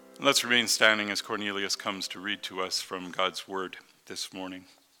Let's remain standing as Cornelius comes to read to us from God's word this morning.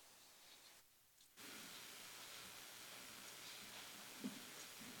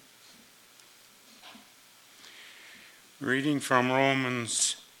 Reading from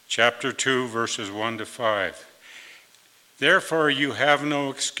Romans chapter 2, verses 1 to 5. Therefore you have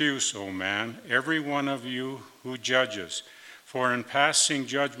no excuse, O man, every one of you who judges. For in passing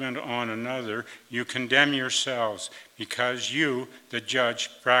judgment on another, you condemn yourselves, because you, the judge,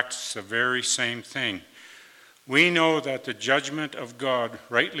 practice the very same thing. We know that the judgment of God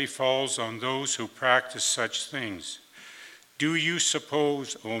rightly falls on those who practice such things. Do you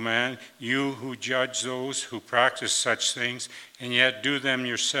suppose, O man, you who judge those who practice such things, and yet do them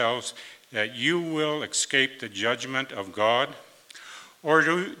yourselves, that you will escape the judgment of God? Or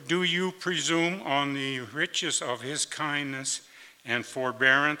do you presume on the riches of his kindness and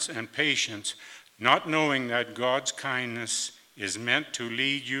forbearance and patience, not knowing that God's kindness is meant to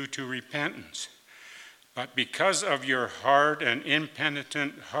lead you to repentance? But because of your hard and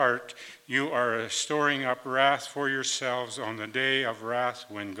impenitent heart, you are storing up wrath for yourselves on the day of wrath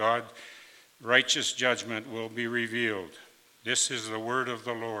when God's righteous judgment will be revealed. This is the word of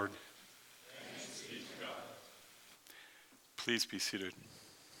the Lord. Thanks be to God. Please be seated.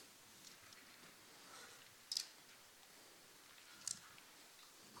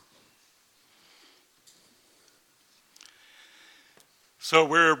 So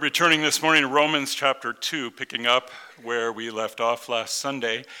we're returning this morning to Romans chapter 2, picking up where we left off last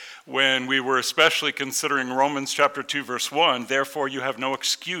Sunday, when we were especially considering Romans chapter 2, verse 1. Therefore you have no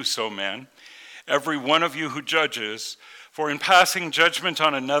excuse, O man, every one of you who judges, for in passing judgment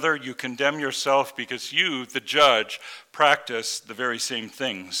on another you condemn yourself, because you, the judge, practice the very same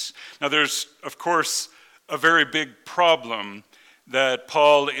things. Now there's, of course, a very big problem that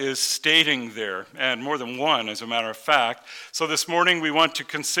Paul is stating there, and more than one, as a matter of fact. So this morning we want to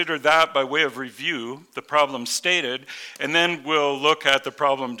consider that by way of review, the problem stated, and then we'll look at the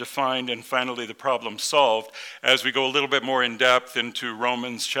problem defined and finally the problem solved as we go a little bit more in depth into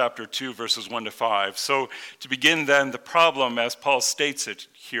Romans chapter 2, verses 1 to 5. So to begin then, the problem as Paul states it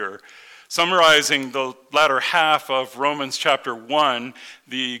here. Summarizing the latter half of Romans chapter 1,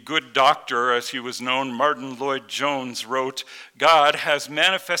 the good doctor, as he was known, Martin Lloyd-Jones, wrote, God has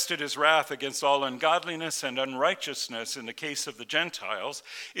manifested his wrath against all ungodliness and unrighteousness in the case of the Gentiles,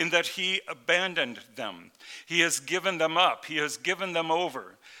 in that he abandoned them. He has given them up. He has given them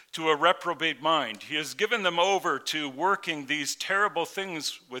over to a reprobate mind. He has given them over to working these terrible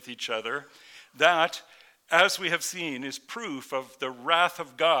things with each other that, as we have seen, is proof of the wrath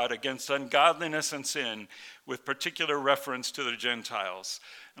of God against ungodliness and sin, with particular reference to the Gentiles.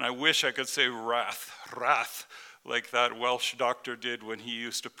 And I wish I could say wrath, like that Welsh doctor did when he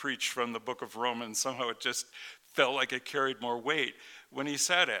used to preach from the book of Romans. Somehow it just felt like it carried more weight when he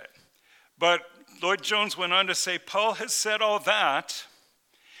said it. But Lloyd-Jones went on to say, Paul has said all that.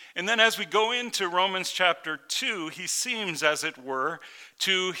 And then as we go into Romans chapter 2, he seems, as it were,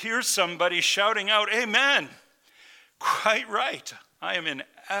 to hear somebody shouting out, Amen. Quite right. I am in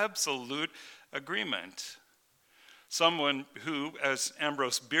absolute agreement. Someone who, as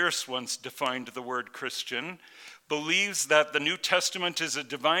Ambrose Bierce once defined the word Christian, believes that the New Testament is a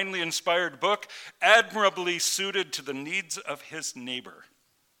divinely inspired book, admirably suited to the needs of his neighbor.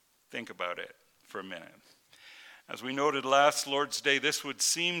 Think about it for a minute. As we noted last Lord's Day, this would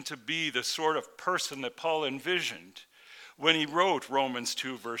seem to be the sort of person that Paul envisioned when he wrote Romans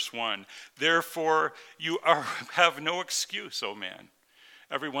 2, verse 1. Therefore, you have no excuse, O man,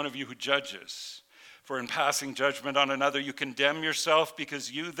 every one of you who judges. For in passing judgment on another, you condemn yourself, because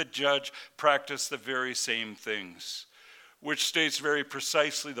you, the judge, practice the very same things. Which states very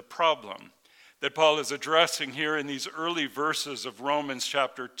precisely the problem that Paul is addressing here in these early verses of Romans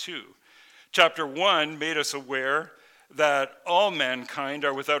chapter 2. Chapter 1 made us aware that all mankind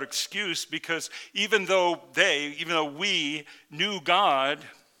are without excuse, because even though we knew God,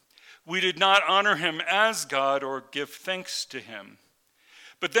 we did not honor him as God or give thanks to him.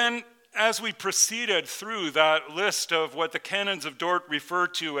 But then as we proceeded through that list of what the canons of Dort refer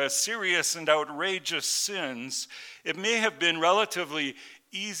to as serious and outrageous sins, it may have been relatively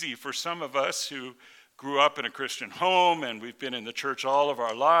easy for some of us who grew up in a Christian home and we've been in the church all of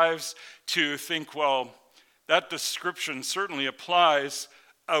our lives to think, well, that description certainly applies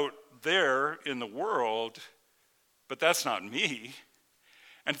out there in the world, but that's not me.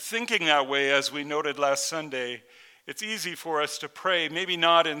 And thinking that way, as we noted last Sunday, it's easy for us to pray, maybe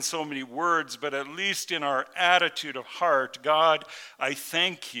not in so many words, but at least in our attitude of heart, God, I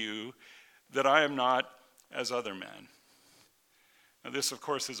thank you that I am not as other men. Now this, of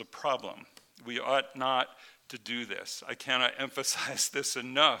course, is a problem. We ought not to do this. I cannot emphasize this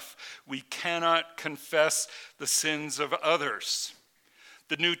enough. We cannot confess the sins of others.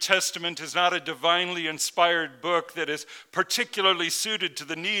 The New Testament is not a divinely inspired book that is particularly suited to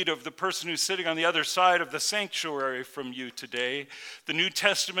the need of the person who's sitting on the other side of the sanctuary from you today. The New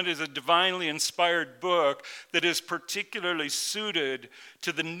Testament is a divinely inspired book that is particularly suited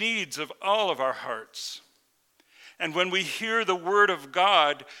to the needs of all of our hearts. And when we hear the word of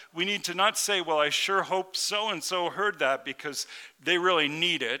God, we need to not say, well, I sure hope so-and-so heard that because they really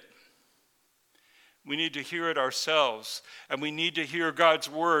need it. We need to hear it ourselves, and we need to hear God's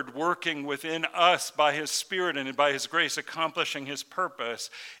word working within us by his Spirit and by his grace, accomplishing his purpose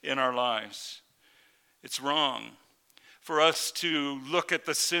in our lives. It's wrong for us to look at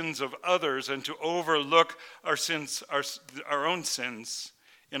the sins of others and to overlook our sins, our own sins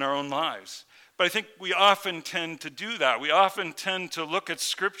in our own lives. But I think we often tend to do that. We often tend to look at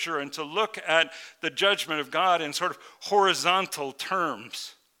Scripture and to look at the judgment of God in sort of horizontal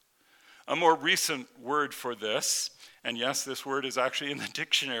terms. A more recent word for this, and yes, this word is actually in the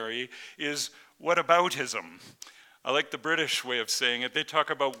dictionary, is whataboutism. I like the British way of saying it. They talk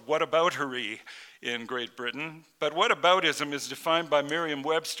about whataboutery in Great Britain. But whataboutism is defined by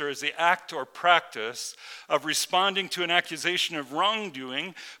Merriam-Webster as the act or practice of responding to an accusation of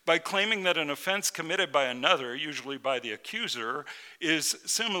wrongdoing by claiming that an offense committed by another, usually by the accuser, is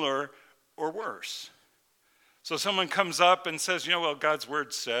similar or worse. So someone comes up and says, well, God's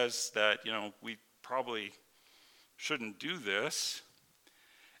word says that, we probably shouldn't do this.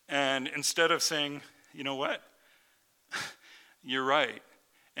 And instead of saying, you know what? You're right.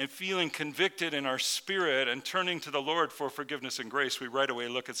 And feeling convicted in our spirit and turning to the Lord for forgiveness and grace, we right away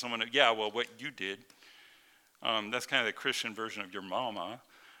look at someone, what you did. That's kind of the Christian version of your mama.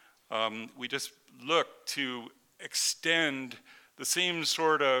 We just look to extend the same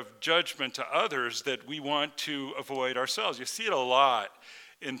sort of judgment to others that we want to avoid ourselves. You see it a lot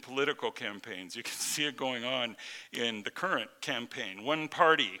in political campaigns. You can see it going on in the current campaign. One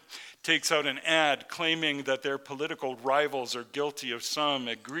party takes out an ad claiming that their political rivals are guilty of some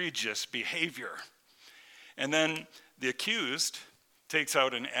egregious behavior. And then the accused takes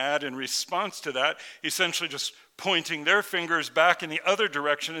out an ad in response to that, essentially just pointing their fingers back in the other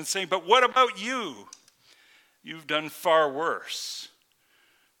direction and saying, but what about you? You've done far worse.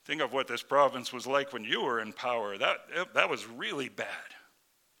 Think of what this province was like when you were in power. That was really bad.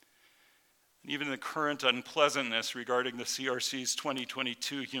 And even the current unpleasantness regarding the CRC's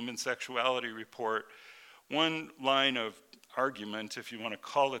 2022 Human Sexuality Report, one line of argument, if you want to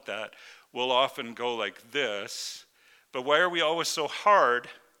call it that, will often go like this. But why are we always so hard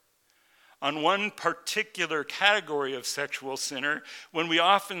on one particular category of sexual sinner when we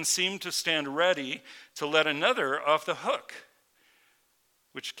often seem to stand ready to let another off the hook?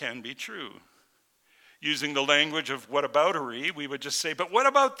 Which can be true. Using the language of whataboutery, we would just say, but what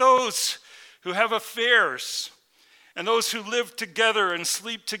about those who have affairs and those who live together and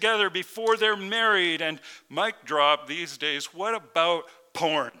sleep together before they're married? And mic drop these days, what about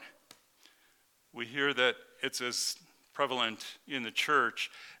porn? We hear that it's as prevalent in the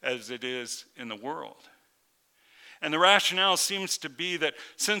church as it is in the world. And the rationale seems to be that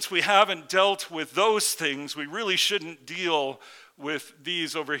since we haven't dealt with those things, we really shouldn't deal with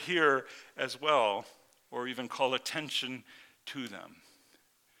these over here as well, or even call attention to them.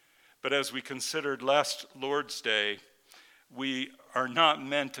 But as we considered last Lord's Day, we are not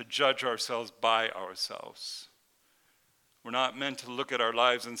meant to judge ourselves by ourselves. We're not meant to look at our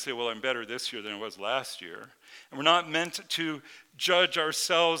lives and say, well, I'm better this year than I was last year. And we're not meant to judge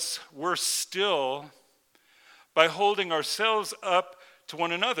ourselves, worse still, by holding ourselves up to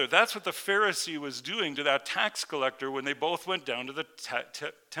one another. That's what the Pharisee was doing to that tax collector when they both went down to the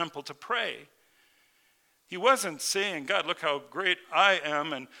temple to pray. He wasn't saying, God, look how great I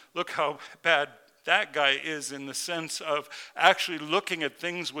am and look how bad that guy is, in the sense of actually looking at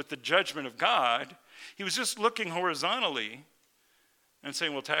things with the judgment of God. He was just looking horizontally and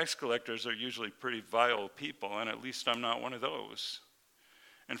saying, well, tax collectors are usually pretty vile people, and at least I'm not one of those.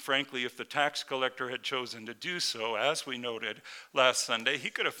 And frankly, if the tax collector had chosen to do so, as we noted last Sunday, he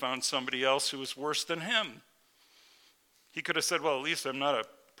could have found somebody else who was worse than him. He could have said, well, at least I'm not a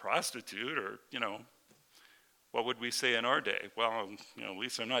prostitute, or, what would we say in our day? Well, at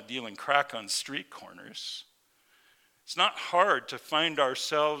least I'm not dealing crack on street corners. It's not hard to find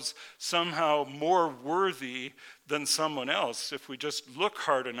ourselves somehow more worthy than someone else if we just look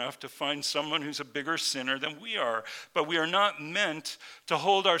hard enough to find someone who's a bigger sinner than we are. But we are not meant to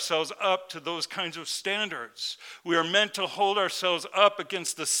hold ourselves up to those kinds of standards. We are meant to hold ourselves up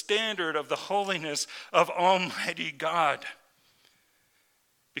against the standard of the holiness of Almighty God.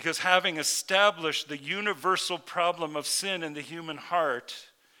 Because having established the universal problem of sin in the human heart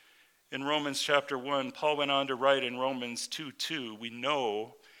in Romans chapter 1, Paul went on to write in Romans 2:2, we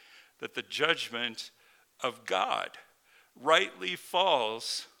know that the judgment of God rightly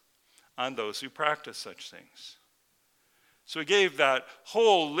falls on those who practice such things. So he gave that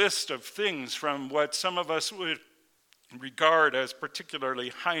whole list of things from what some of us would regard as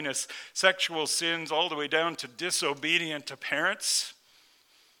particularly heinous sexual sins all the way down to disobedient to parents,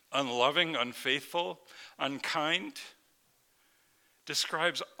 unloving, unfaithful, unkind,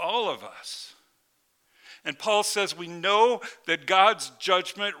 describes all of us. And Paul says we know that God's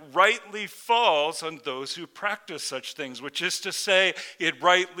judgment rightly falls on those who practice such things, which is to say, it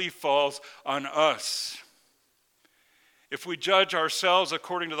rightly falls on us. If we judge ourselves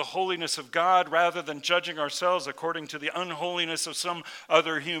according to the holiness of God rather than judging ourselves according to the unholiness of some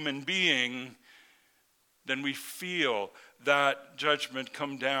other human being, then we feel that judgment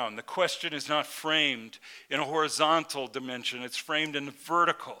come down. The question is not framed in a horizontal dimension, it's framed in the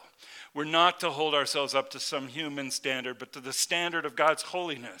vertical. We're not to hold ourselves up to some human standard, but to the standard of God's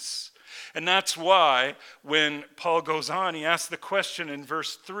holiness. And that's why when Paul goes on, he asks the question in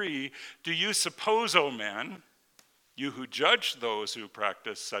verse 3, do you suppose, O man, you who judge those who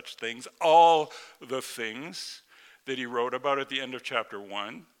practice such things, all the things that he wrote about at the end of chapter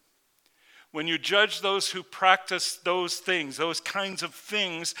 1, when you judge those who practice those things, those kinds of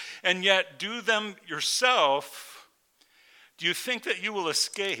things, and yet do them yourself, do you think that you will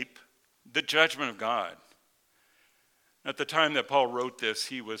escape the judgment of God? At the time that Paul wrote this,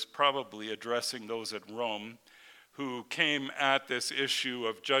 he was probably addressing those at Rome who came at this issue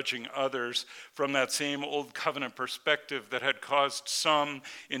of judging others from that same old covenant perspective that had caused some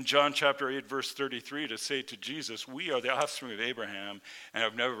in John chapter 8, verse 33 to say to Jesus, we are the offspring of Abraham and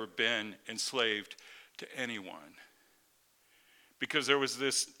have never been enslaved to anyone. Because there was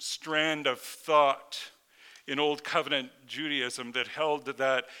this strand of thought in Old Covenant Judaism that held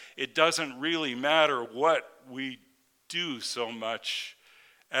that it doesn't really matter what we do so much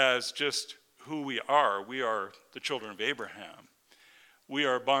as just who we are. We are the children of Abraham. We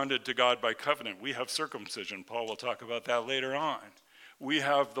are bonded to God by covenant. We have circumcision. Paul will talk about that later on. We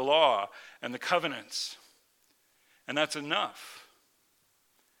have the law and the covenants. And that's enough.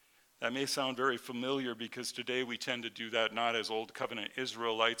 That may sound very familiar because today we tend to do that not as Old Covenant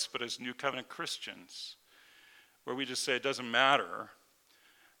Israelites, but as New Covenant Christians, where we just say it doesn't matter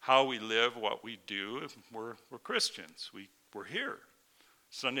how we live, what we do. We're Christians. We're here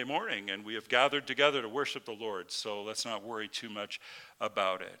Sunday morning, and we have gathered together to worship the Lord, so let's not worry too much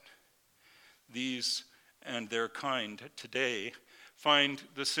about it. These and their kind today find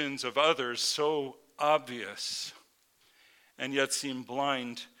the sins of others so obvious and yet seem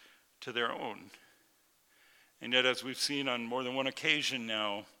blind to their own. And yet, as we've seen on more than one occasion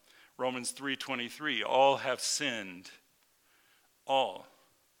now, Romans 3:23, all have sinned. All.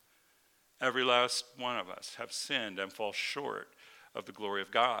 Every last one of us have sinned and fall short of the glory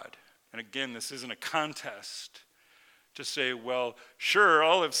of God. And again, this isn't a contest to say, well, sure,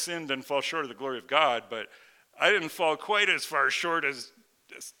 all have sinned and fall short of the glory of God, but I didn't fall quite as far short as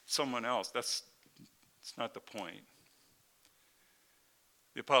someone else. That's not the point.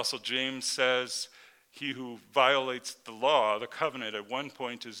 The Apostle James says, he who violates the law, the covenant, at one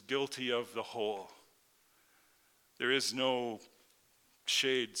point is guilty of the whole. There is no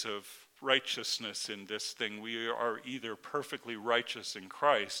shades of righteousness in this thing. We are either perfectly righteous in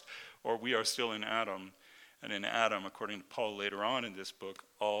Christ or we are still in Adam. And in Adam, according to Paul later on in this book,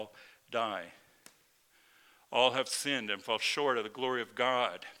 all die. All have sinned and fall short of the glory of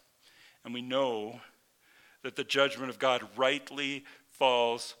God. And we know that the judgment of God rightly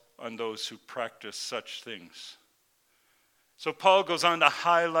falls on those who practice such things. So Paul goes on to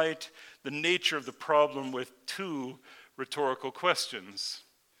highlight the nature of the problem with two rhetorical questions.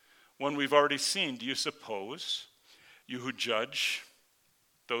 One we've already seen, do you suppose, you who judge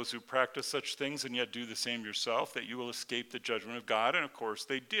those who practice such things and yet do the same yourself, that you will escape the judgment of God? And of course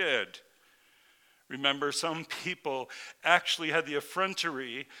they did. Remember, some people actually had the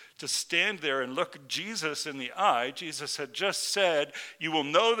effrontery to stand there and look Jesus in the eye. Jesus had just said, you will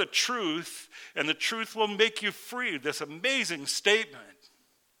know the truth, and the truth will make you free. This amazing statement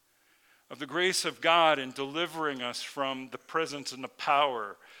of the grace of God in delivering us from the presence and the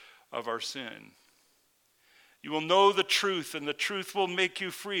power of our sin. You will know the truth, and the truth will make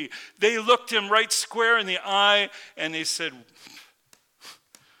you free. They looked him right square in the eye, and they said,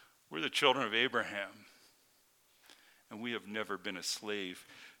 we're the children of Abraham, and we have never been a slave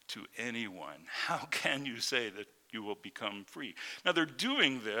to anyone. How can you say that you will become free? Now, they're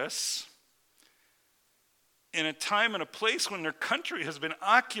doing this in a time and a place when their country has been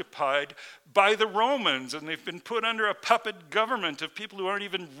occupied by the Romans and they've been put under a puppet government of people who aren't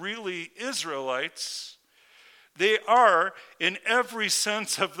even really Israelites. They are, in every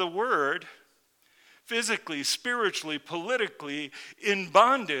sense of the word, physically, spiritually, politically, in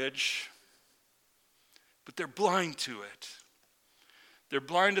bondage, but they're blind to it. They're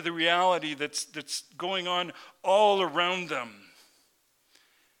blind to the reality that's going on all around them.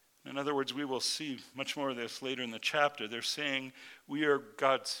 In other words, we will see much more of this later in the chapter. They're saying, we are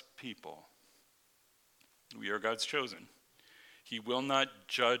God's people. We are God's chosen. He will not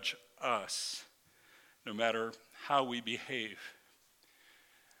judge us, no matter how we behave.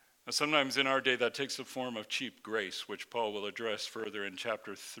 Now, sometimes in our day that takes the form of cheap grace, which Paul will address further in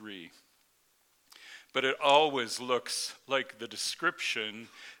chapter 3. But it always looks like the description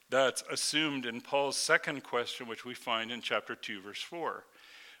that's assumed in Paul's second question, which we find in chapter 2, verse 4.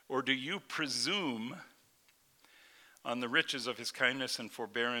 Or do you presume on the riches of his kindness and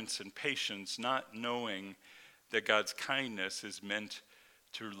forbearance and patience, not knowing that God's kindness is meant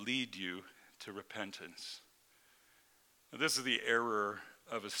to lead you to repentance? Now, this is the error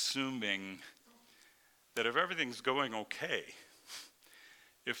of assuming that if everything's going okay,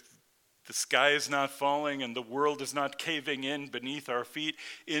 if the sky is not falling and the world is not caving in beneath our feet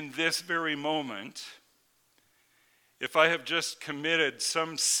in this very moment, if I have just committed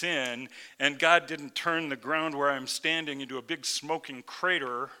some sin and God didn't turn the ground where I'm standing into a big smoking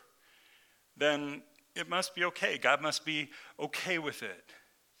crater, then it must be okay. God must be okay with it.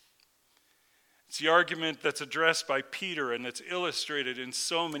 It's the argument that's addressed by Peter and that's illustrated in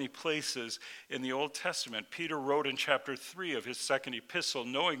so many places in the Old Testament. Peter wrote in chapter 3 of his second epistle,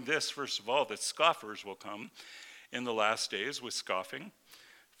 knowing this, first of all, that scoffers will come in the last days with scoffing,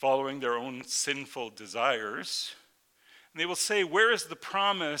 following their own sinful desires. And they will say, where is the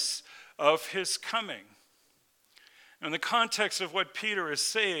promise of his coming? In the context of what Peter is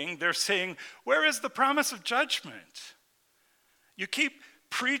saying, they're saying, where is the promise of judgment? You keep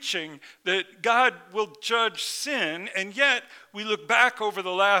preaching that God will judge sin, and yet we look back over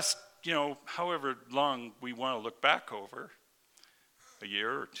the last, however long we want to look back over, a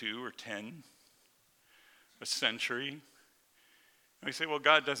year or 2 or 10, a century. And we say, well,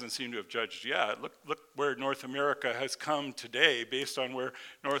 God doesn't seem to have judged yet. Look where North America has come today based on where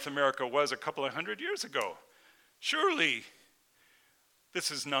North America was a couple of hundred years ago. Surely, this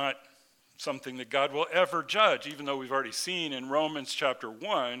is not something that God will ever judge, even though we've already seen in Romans chapter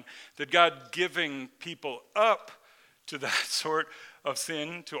 1 that God giving people up to that sort of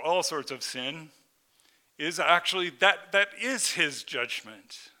sin, to all sorts of sin, is actually, that is his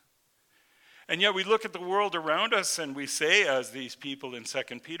judgment. And yet we look at the world around us and we say, as these people in 2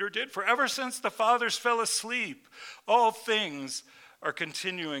 Peter did, for ever since the fathers fell asleep, all things are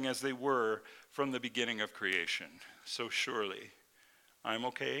continuing as they were from the beginning of creation. So surely, I'm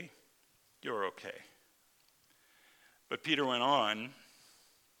okay, you're okay. But Peter went on,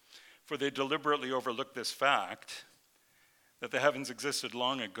 for they deliberately overlooked this fact, that the heavens existed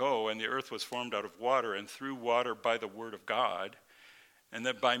long ago and the earth was formed out of water and through water by the word of God, and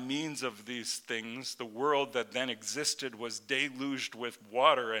that by means of these things, the world that then existed was deluged with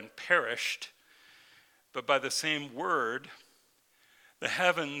water and perished. But by the same word, the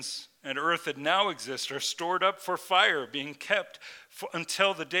heavens and earth that now exist are stored up for fire, being kept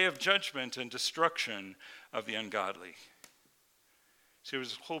until the day of judgment and destruction of the ungodly. See, there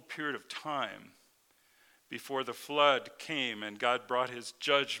was a whole period of time before the flood came and God brought his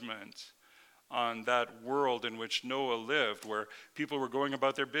judgment on that world in which Noah lived, where people were going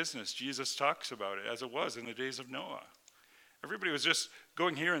about their business. Jesus talks about it as it was in the days of Noah. Everybody was just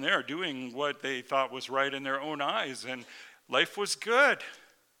going here and there, doing what they thought was right in their own eyes, and life was good.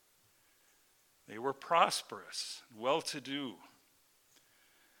 They were prosperous, well-to-do.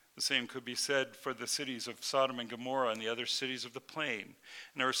 The same could be said for the cities of Sodom and Gomorrah and the other cities of the plain.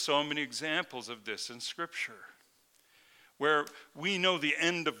 And there are so many examples of this in Scripture, where we know the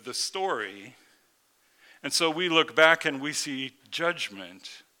end of the story, and so we look back and we see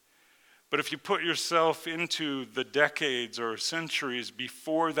judgment. But if you put yourself into the decades or centuries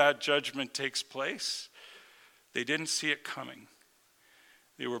before that judgment takes place, they didn't see it coming.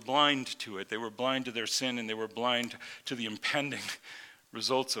 They were blind to it. They were blind to their sin, and they were blind to the impending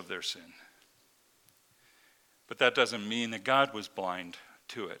results of their sin. But that doesn't mean that God was blind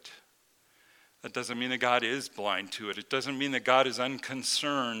to it. That doesn't mean that God is blind to it. It doesn't mean that God is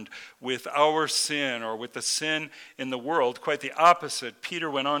unconcerned with our sin or with the sin in the world. Quite the opposite. Peter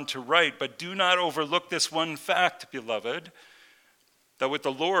went on to write, but do not overlook this one fact, beloved, that with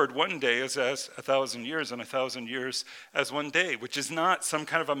the Lord 1 day is as 1,000 years, and 1,000 years as 1 day, which is not some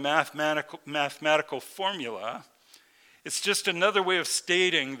kind of a mathematical formula. It's just another way of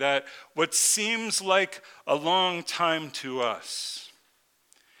stating that what seems like a long time to us,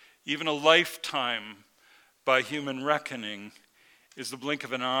 even a lifetime by human reckoning, is the blink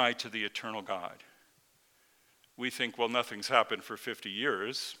of an eye to the eternal God. We think, well, nothing's happened for 50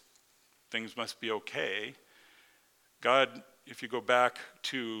 years. Things must be okay. God, if you go back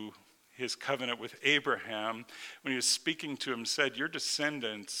to his covenant with Abraham, when he was speaking to him, said, your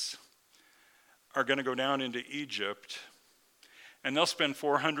descendants are going to go down into Egypt, and they'll spend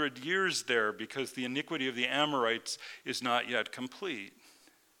 400 years there because the iniquity of the Amorites is not yet complete.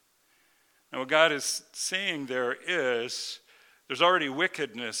 Now, what God is saying there is, there's already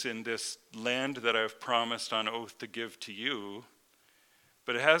wickedness in this land that I've promised on oath to give to you,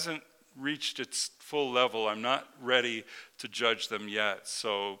 but it hasn't reached its full level. I'm not ready to judge them yet.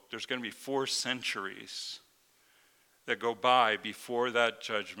 So there's going to be 4 centuries that go by before that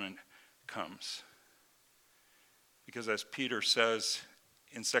judgment comes. Because as Peter says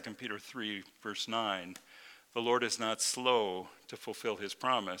in 2 Peter 3, verse 9, the Lord is not slow to fulfill his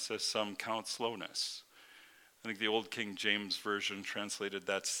promise, as some count slowness. I think the old King James Version translated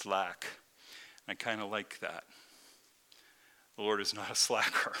that slack. I kind of like that. The Lord is not a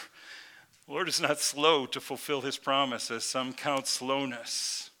slacker. The Lord is not slow to fulfill his promise, as some count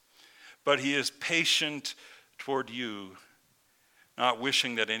slowness, but he is patient toward you, not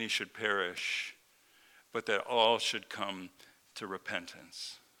wishing that any should perish, but that all should come to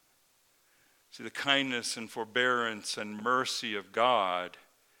repentance. See, the kindness and forbearance and mercy of God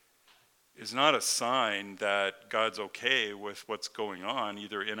is not a sign that God's okay with what's going on,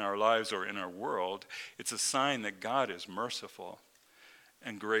 either in our lives or in our world. It's a sign that God is merciful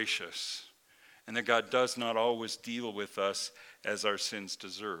and gracious, and that God does not always deal with us as our sins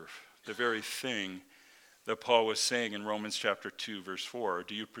deserve. The very thing that Paul was saying in Romans chapter 2, verse 4,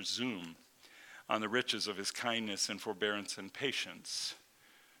 do you presume on the riches of his kindness and forbearance and patience,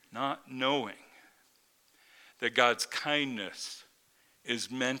 not knowing that God's kindness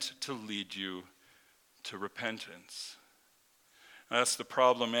is meant to lead you to repentance? That's the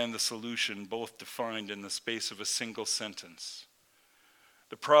problem and the solution, both defined in the space of a single sentence.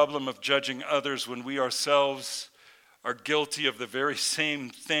 The problem of judging others when we ourselves are guilty of the very same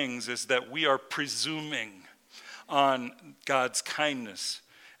things is that we are presuming on God's kindness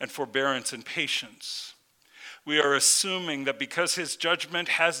and forbearance and patience. We are assuming that because his judgment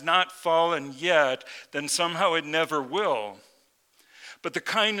has not fallen yet, then somehow it never will. But the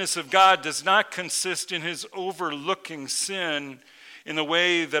kindness of God does not consist in his overlooking sin in the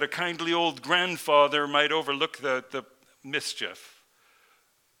way that a kindly old grandfather might overlook the mischief,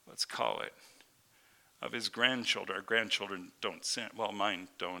 let's call it, of his grandchildren. Our grandchildren don't sin. Well, mine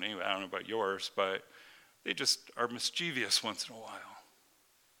don't anyway. I don't know about yours, but they just are mischievous once in a while.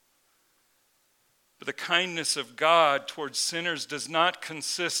 But the kindness of God towards sinners does not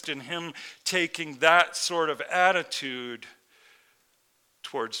consist in him taking that sort of attitude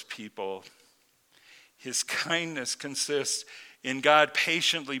towards people. His kindness consists in God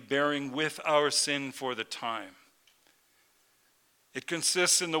patiently bearing with our sin for the time. It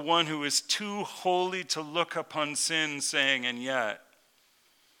consists in the one who is too holy to look upon sin, saying, and yet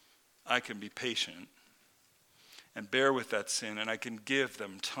I can be patient and bear with that sin, and I can give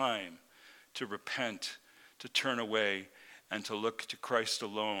them time to repent, to turn away, and to look to Christ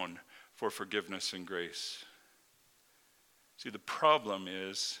alone for forgiveness and grace. See, the problem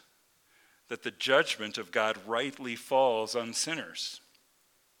is that the judgment of God rightly falls on sinners.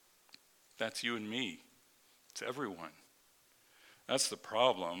 That's you and me. It's everyone. That's the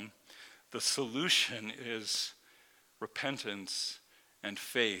problem. The solution is repentance and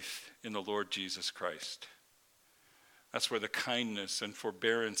faith in the Lord Jesus Christ. That's where the kindness and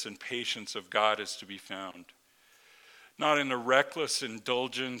forbearance and patience of God is to be found. Not in the reckless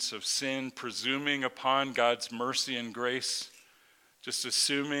indulgence of sin, presuming upon God's mercy and grace, just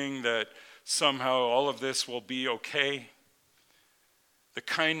assuming that somehow all of this will be okay. The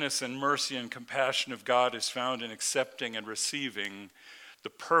kindness and mercy and compassion of God is found in accepting and receiving the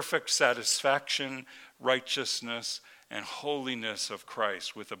perfect satisfaction, righteousness, and holiness of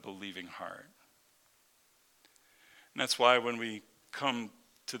Christ with a believing heart. And that's why when we come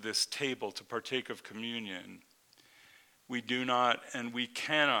to this table to partake of communion, we do not and we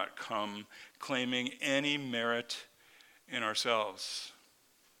cannot come claiming any merit in ourselves.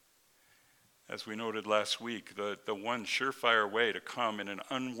 As we noted last week, the one surefire way to come in an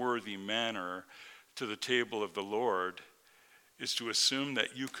unworthy manner to the table of the Lord is to assume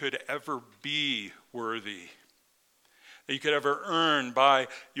that you could ever be worthy, that you could ever earn by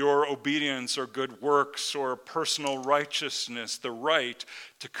your obedience or good works or personal righteousness, the right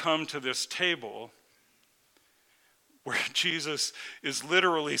to come to this table where Jesus is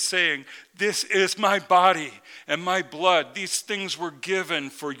literally saying, this is my body and my blood. These things were given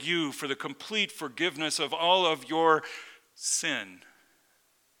for you, for the complete forgiveness of all of your sin.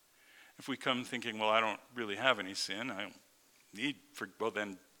 If we come thinking, well, I don't really have any sin, I don't need, well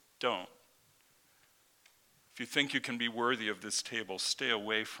then don't. If you think you can be worthy of this table, stay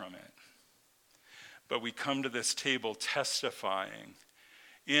away from it. But we come to this table testifying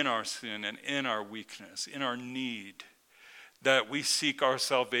in our sin and in our weakness, in our need, that we seek our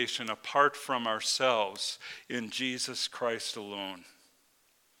salvation apart from ourselves in Jesus Christ alone.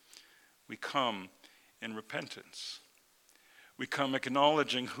 We come in repentance. We come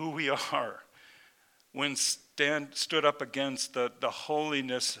acknowledging who we are when stood up against the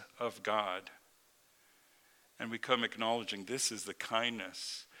holiness of God. And we come acknowledging this is the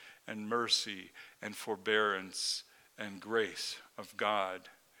kindness and mercy and forbearance and grace of God,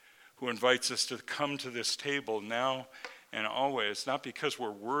 who invites us to come to this table now and always, not because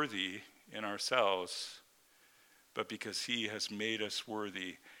we're worthy in ourselves, but because he has made us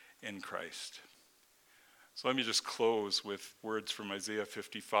worthy in Christ. So let me just close with words from Isaiah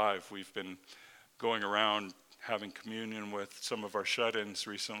 55. We've been going around having communion with some of our shut-ins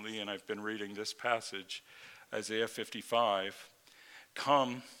recently, and I've been reading this passage, Isaiah 55.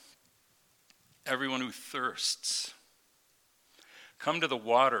 Come, everyone who thirsts, come to the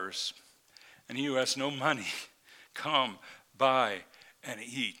waters, and he who has no money, come, buy, and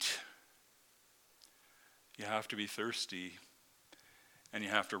eat. You have to be thirsty, and you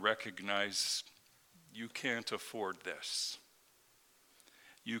have to recognize you can't afford this.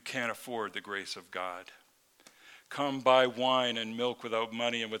 You can't afford the grace of God. Come buy wine and milk without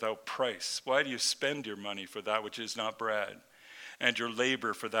money and without price. Why do you spend your money for that which is not bread, and your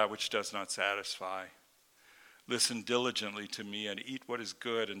labor for that which does not satisfy? Listen diligently to me and eat what is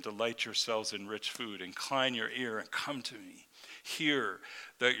good, and delight yourselves in rich food. Incline your ear and come to me. Hear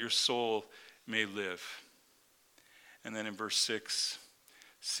that your soul may live. And then in verse 6,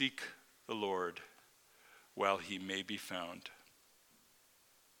 seek the Lord while he may be found.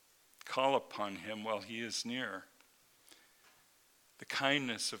 Call upon him while he is near. The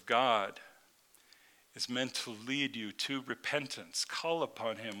kindness of God is meant to lead you to repentance. Call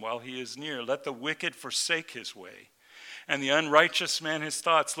upon him while he is near. Let the wicked forsake his way, and the unrighteous man his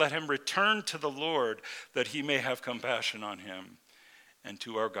thoughts. Let him return to the Lord, that he may have compassion on him, and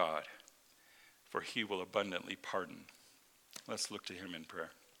to our God, for he will abundantly pardon. Let's look to him in prayer.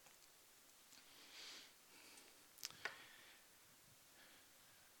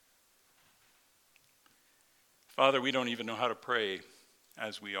 Father, we don't even know how to pray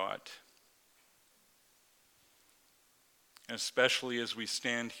as we ought. Especially as we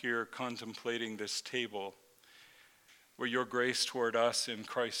stand here contemplating this table where your grace toward us in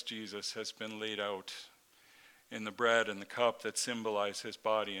Christ Jesus has been laid out in the bread and the cup that symbolize his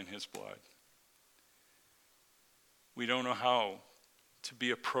body and his blood. We don't know how to be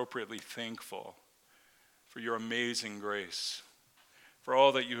appropriately thankful for your amazing grace, for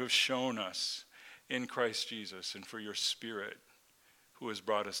all that you have shown us in Christ Jesus, and for your Spirit who has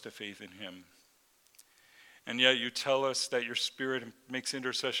brought us to faith in him. And yet you tell us that your Spirit makes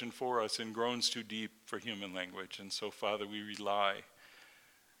intercession for us in groans too deep for human language. And so, Father, we rely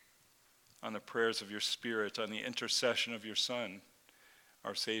on the prayers of your Spirit, on the intercession of your Son,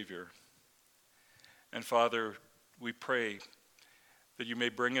 our Savior. And Father, we pray that you may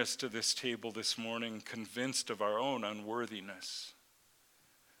bring us to this table this morning convinced of our own unworthiness,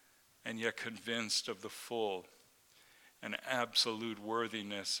 and yet convinced of the full and absolute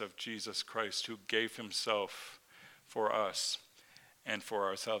worthiness of Jesus Christ, who gave himself for us and for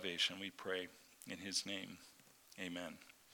our salvation. We pray in his name. Amen.